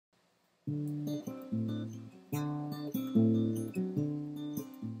Put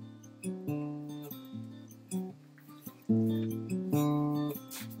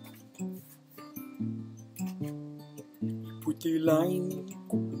the lime in the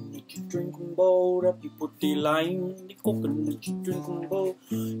coconut, you drink them bold up. You put the lime in the coconut, you drink them bold.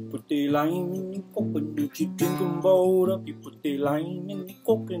 Put the lime in the coconut, you drink them bold up. You put the lime in the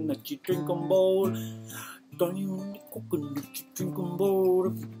coconut, you drink them bold. Lime in the coconut, you drink them bold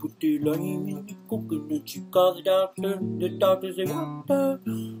up. You put the lime in the coconut, you call the doctor. The doctor say, doctor,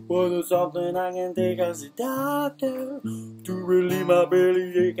 well, there's something I can take as a doctor to relieve my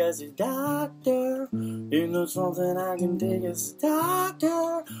bellyache as a doctor. Ain't there something I can take as a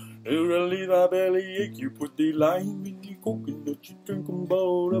doctor to relieve my bellyache? You put the lime in the coconut, you drink them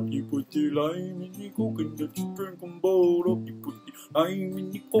bold up. You put the lime in the coconut, you drink them bold up. You put the lime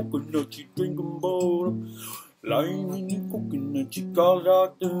in the coconut, you drink them bold up. Lime in the coconut, you call the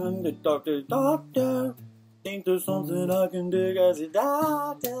doctor, and the doctor, think there's something I can take as a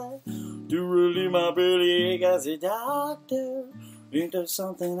doctor to relieve my bellyache as a doctor. Ain't there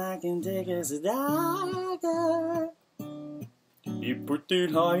something I can take as a doctor? You put the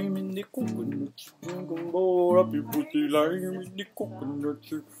lime in the coconut, you drink them bold up. You put the lime in the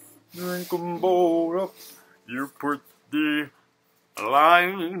coconut, you drink them bold up. You put the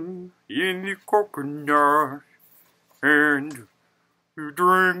lime in the coconut and you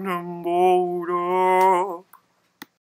drink them bold up.